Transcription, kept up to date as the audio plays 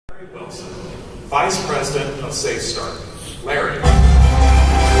Wilson, Vice President of SafeStart. Larry.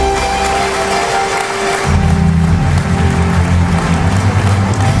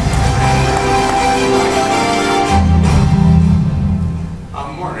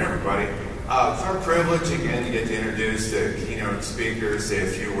 Morning, everybody. It's our privilege again to get to introduce the keynote speaker, say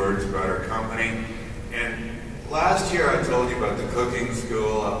a few words about our company. And last year I told you about the cooking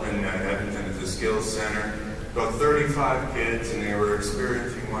school up in Edmonton at the Skills Center. About 35 kids, and they were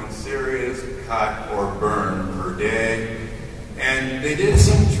experiencing one serious cut or burn per day. And they did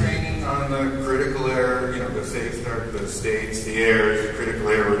some training on the critical error, the SafeStart, the states, the errors, the critical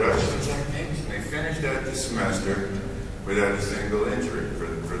error reduction techniques, and they finished out the semester without a single injury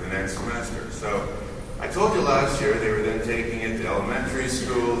for the next semester. So I told you last year they were then taking it to elementary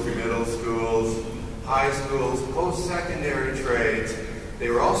schools, middle schools, high schools, post-secondary trades. They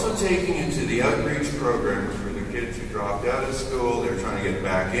were also taking it to the outreach programs for the kids who dropped out of school, they were trying to get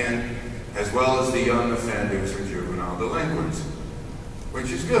back in, as well as the young offenders or juvenile delinquents. Which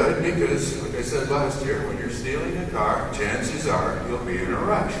is good because, like I said last year, when you're stealing a car, chances are you'll be in a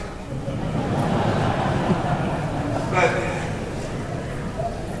rush. But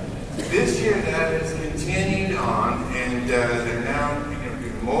this year that has continued on, and they're now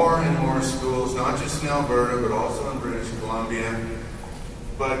doing more and more schools, not just in Alberta, but also in British Columbia.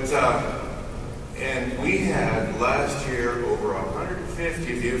 But, and we had last year over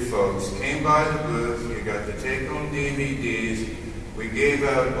 150 of you folks came by the booth, you got the take-home DVDs, we gave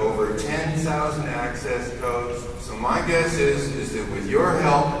out over 10,000 access codes. So my guess is that with your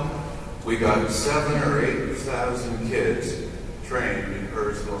help, we got 7,000 or 8,000 kids trained in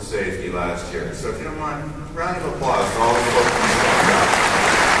personal safety last year. So if you don't mind, round of applause for all the folks who stand up.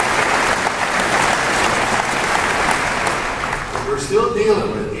 But we're still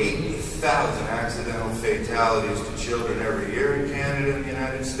dealing with 8,000 accidental fatalities to children every year in Canada and the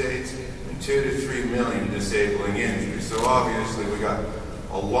United States, and 2 to 3 million disabling injuries. So obviously we got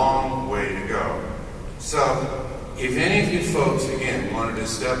a long way to go. So if any of you folks, again, wanted to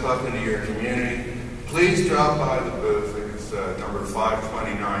step up into your community, please drop by the booth. I think it's number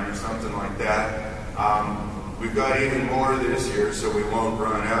 529 or something like that. We've got even more this year, so we won't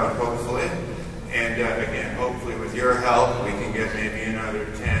run out, hopefully. And again, hopefully with your help, we can get maybe another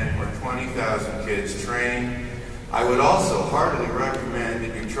 10 or 20,000 kids trained. I would also heartily recommend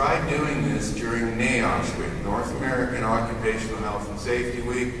that you try doing this during NAOSH Week, North American Occupational Health and Safety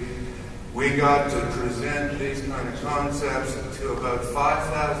Week. We got to present these kind of concepts to about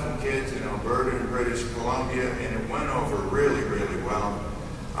 5,000 kids in Alberta and British Columbia, and it went over really, really well,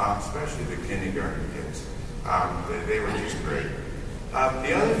 especially the kindergarten kids. They were just great.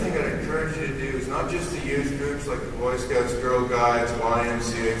 The other thing I'd encourage you to do is not just the youth groups like the Boy Scouts, Girl Guides,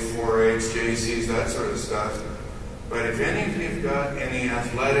 YMCA, 4-H, JCs, that sort of stuff, but if any of you have got any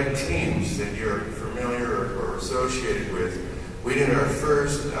athletic teams that you're familiar or associated with, we did our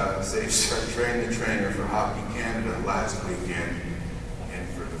first SafeStart Train the Trainer for Hockey Canada last weekend, and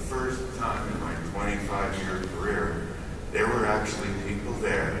for the first time in my 25-year career, there were actually people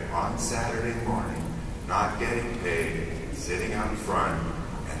there on Saturday morning, not getting paid, sitting out front,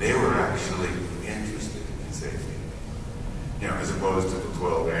 and they were actually interested in safety. As opposed to the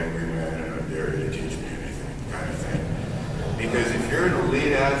 12 angry men and I dare you to teach me anything kind of thing. Because if you're an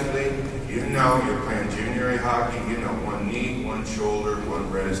elite athlete, you're playing junior A hockey, one knee, one shoulder,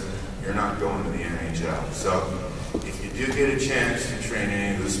 one wrist, you're not going to the NHL. So if you do get a chance to train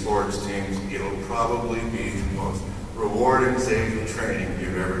any of the sports teams, it'll probably be the most rewarding safety training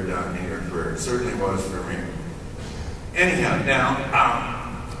you've ever done in your career. It certainly was for me. Anyhow, now,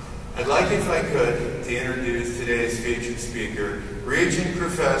 I'd like, if I could, to introduce today's featured speaker, Regent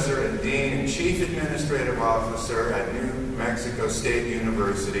Professor and Dean and Chief Administrative Officer at New Mexico State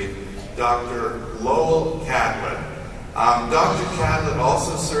University, Dr. Lowell Catlett. Dr. Catlett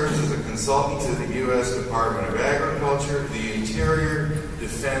also serves as a consultant to the U.S. Department of Agriculture, the Interior,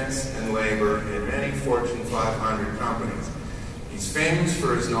 Defense, and Labor in many Fortune 500 companies. He's famous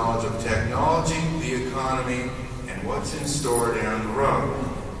for his knowledge of technology, the economy, and what's in store down the road.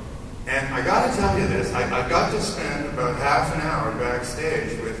 And I got to tell you this, I got to spend about half an hour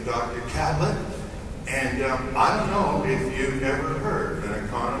backstage with Dr. Catlett, and I don't know if you've ever heard an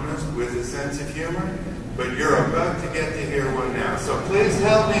economist with a sense of humor, but you're about to get to hear one now. So please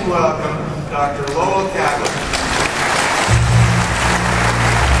help me welcome Dr. Lowell Catlett.